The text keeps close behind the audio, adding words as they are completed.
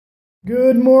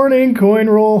Good morning, Coin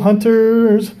Roll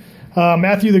Hunters.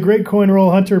 Matthew the Great Coin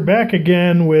Roll Hunter back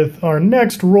again with our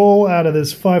next roll out of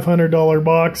this $500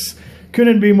 box.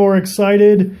 Couldn't be more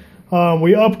excited.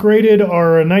 We upgraded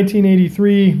our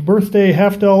 1983 birthday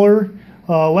half dollar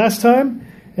last time.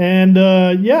 And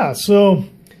yeah, so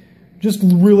just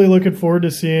really looking forward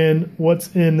to seeing what's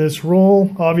in this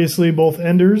roll. Obviously, both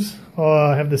enders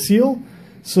have the seal,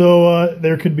 so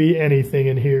there could be anything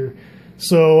in here.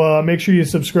 So make sure you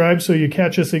subscribe so you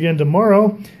catch us again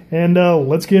tomorrow, and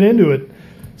let's get into it.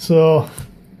 So,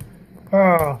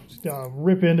 just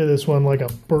rip into this one like a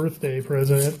birthday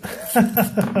present.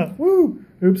 Woo!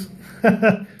 Oops.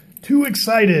 Too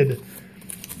excited.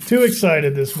 Too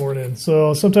excited this morning.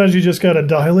 So sometimes you just got to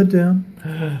dial it down.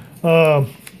 But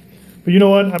you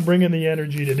know what? I'm bringing the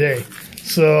energy today.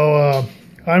 So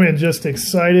I'm just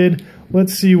excited.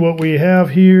 Let's see what we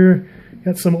have here.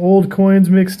 Got some old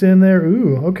coins mixed in there.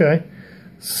 Ooh, okay.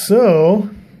 So,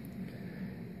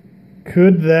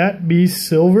 could that be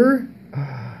silver?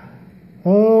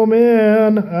 Oh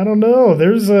man, I don't know.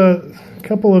 There's a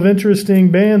couple of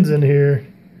interesting bands in here.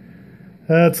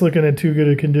 That's looking in too good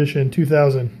a condition.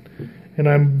 2000. And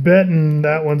I'm betting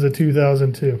that one's a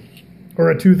 2002.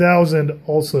 Or a 2000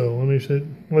 also. Let me see.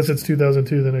 Unless it's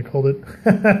 2002, then I called it.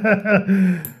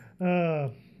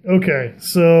 Okay,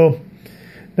 so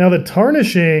now the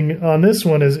tarnishing on this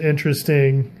one is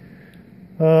interesting.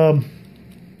 But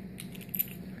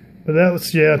that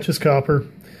was, yeah, just copper.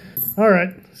 All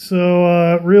right,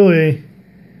 so really,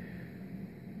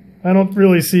 I don't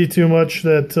really see too much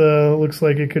that looks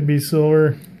like it could be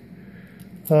silver.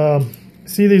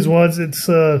 See these ones, it's,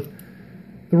 the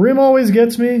rim always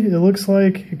gets me. It looks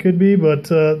like it could be, but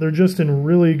they're just in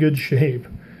really good shape.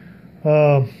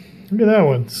 Look at that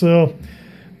one. So,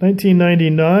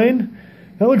 1999.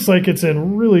 That looks like it's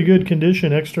in really good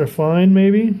condition, extra fine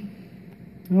maybe.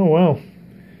 Oh wow.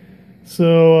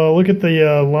 So look at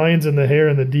the lines in the hair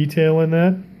and the detail in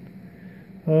that.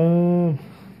 I don't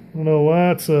know,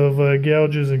 lots of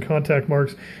gouges and contact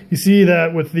marks. You see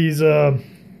that with these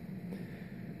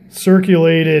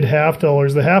circulated half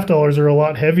dollars. The half dollars are a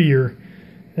lot heavier,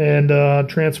 and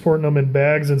transporting them in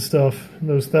bags and stuff,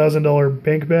 those $1,000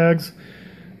 bank bags,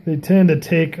 they tend to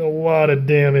take a lot of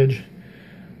damage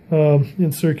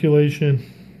in circulation.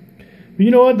 But you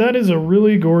know what? That is a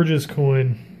really gorgeous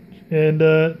coin. And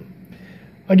I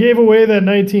gave away that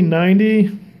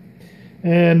 1990,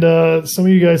 and some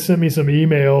of you guys sent me some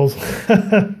emails.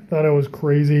 Thought I was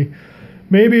crazy.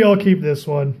 Maybe I'll keep this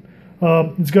one.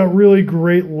 It's got really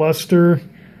great luster,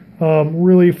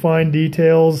 really fine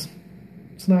details.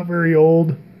 It's not very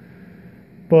old.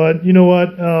 But you know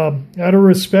what? Out of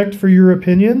respect for your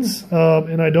opinions,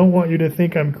 and I don't want you to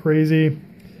think I'm crazy,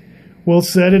 we'll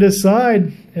set it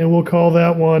aside, and we'll call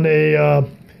that one a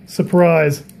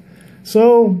surprise.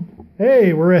 So,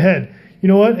 hey, we're ahead. You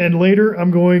know what? And later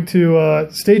I'm going to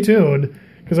stay tuned,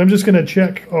 because I'm just going to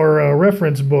check our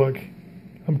reference book.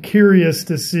 I'm curious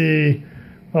to see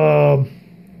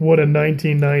what a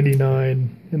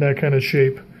 1999 in that kind of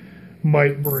shape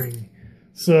might bring.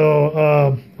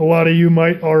 So a lot of you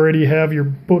might already have your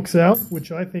books out,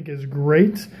 which I think is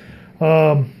great.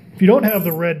 If you don't have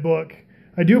the red book,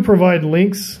 I do provide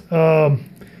links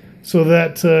so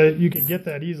that you can get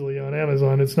that easily on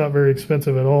Amazon. It's not very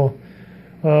expensive at all.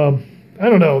 I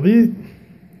don't know.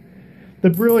 The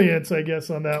brilliance, I guess,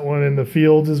 on that one in the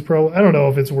fields is probably, I don't know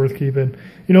if it's worth keeping.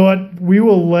 You know what? We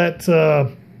will let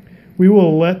the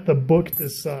book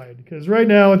decide, because right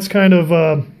now it's kind of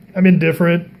I'm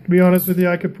indifferent, to be honest with you.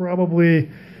 I could release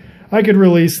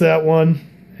that one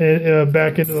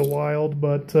back into the wild,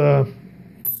 but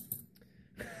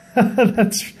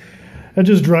that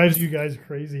just drives you guys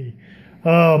crazy.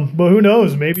 But who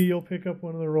knows? Maybe you'll pick up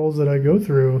one of the rolls that I go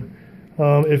through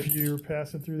if you're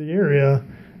passing through the area,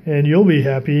 and you'll be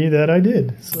happy that I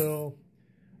did. So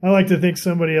I like to think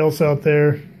somebody else out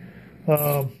there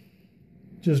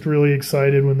just really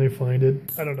excited when they find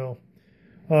it. I don't know.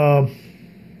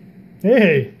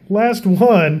 Hey, last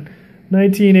one,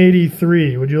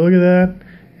 1983. Would you look at that?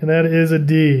 And that is a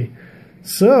D.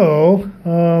 So,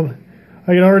 I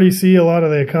can already see a lot of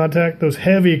the contact, those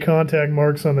heavy contact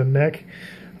marks on the neck.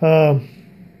 But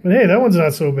hey, that one's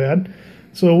not so bad.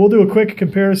 So we'll do a quick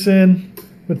comparison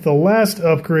with the last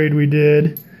upgrade we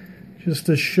did, just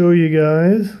to show you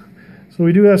guys. So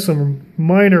we do have some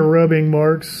minor rubbing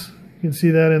marks. You can see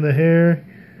that in the hair.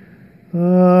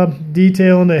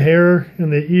 Detail in the hair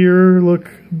and the ear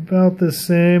look about the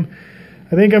same.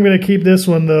 I think I'm going to keep this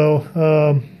one though.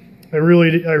 I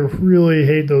really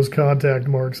hate those contact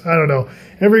marks. I don't know.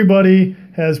 Everybody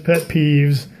has pet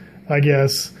peeves, I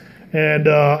guess. And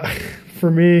for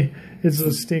me, It's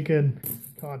those stinking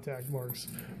contact marks.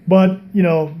 But, you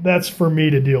know, that's for me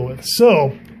to deal with.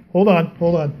 So, hold on.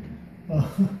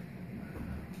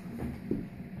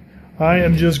 I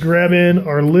am just grabbing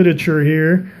our literature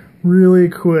here really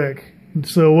quick.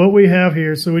 So what we have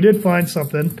here, so we did find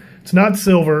something. It's not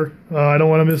silver. I don't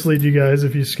want to mislead you guys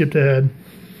if you skipped ahead.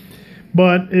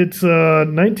 But it's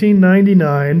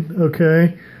 1999,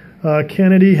 okay?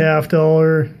 Kennedy half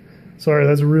dollar. Sorry,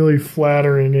 that's a really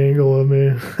flattering angle of me.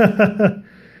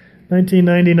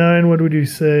 1999, what would you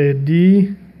say? A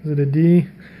D? Is it a D?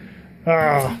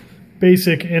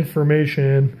 Basic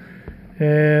information.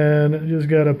 And I just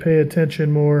got to pay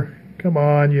attention more. Come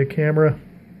on, you camera.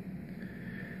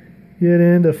 Get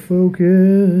into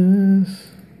focus.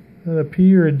 Is that a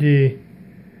P or a D?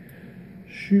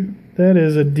 Shoot, that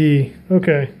is a D.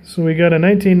 Okay, so we got a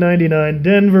 1999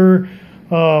 Denver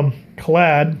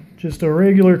clad. Just a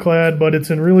regular clad, but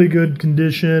it's in really good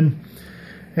condition.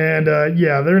 And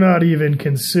yeah, they're not even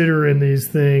considering these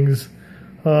things.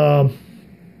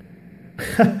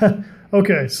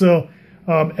 Okay, so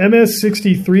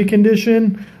MS63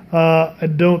 condition, I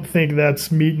don't think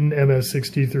that's meeting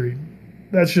MS63.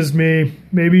 That's just me.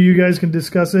 Maybe you guys can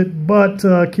discuss it, but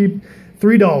keep $3.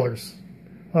 $3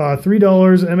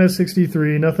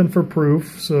 MS63, nothing for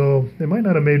proof, so they might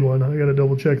not have made one. I got to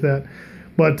double check that.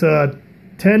 But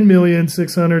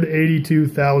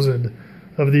 10,682,000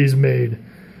 of these made.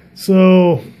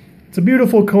 So it's a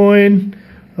beautiful coin.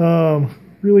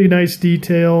 Really nice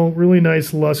detail, really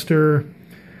nice luster.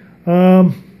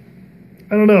 I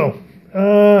don't know.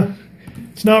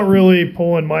 It's not really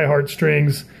pulling my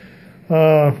heartstrings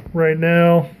right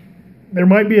now. There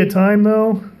might be a time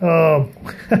though.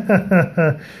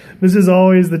 This is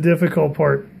always the difficult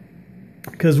part,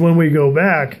 because when we go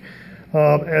back,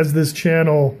 as this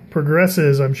channel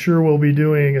progresses, I'm sure we'll be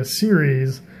doing a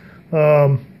series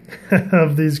of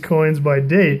these coins by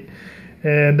date,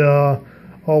 and I'll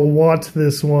want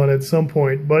this one at some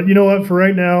point. But you know what? For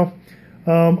right now,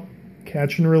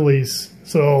 catch and release.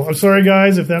 So I'm sorry,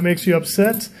 guys, if that makes you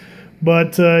upset,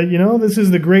 but you know, this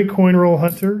is the Great Coin Roll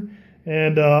Hunter,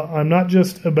 and I'm not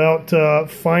just about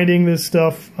finding this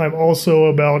stuff. I'm also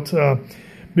about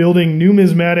building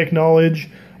numismatic knowledge.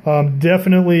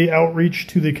 Definitely outreach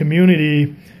to the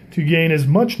community to gain as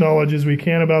much knowledge as we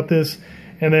can about this,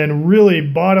 and then really,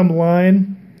 bottom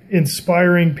line,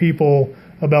 inspiring people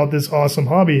about this awesome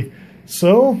hobby.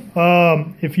 So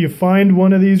if you find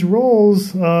one of these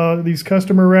rolls, these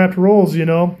customer wrapped rolls, you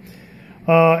know,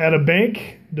 at a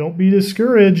bank, don't be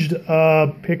discouraged.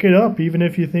 Pick it up, even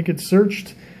if you think it's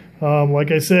searched.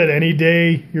 Like I said, any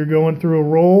day you're going through a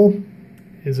roll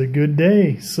is a good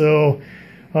day. So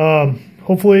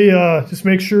hopefully just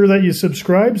make sure that you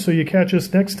subscribe so you catch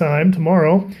us next time,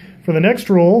 tomorrow, for the next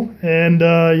roll. And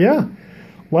yeah,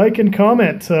 like and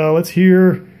comment. Let's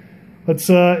hear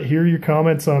your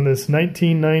comments on this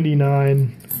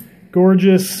 1999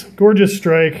 gorgeous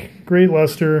strike, great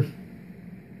luster.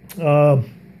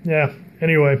 Yeah,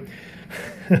 anyway,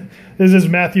 this is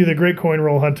Matthew, the Great Coin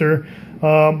Roll Hunter,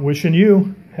 wishing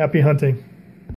you happy hunting.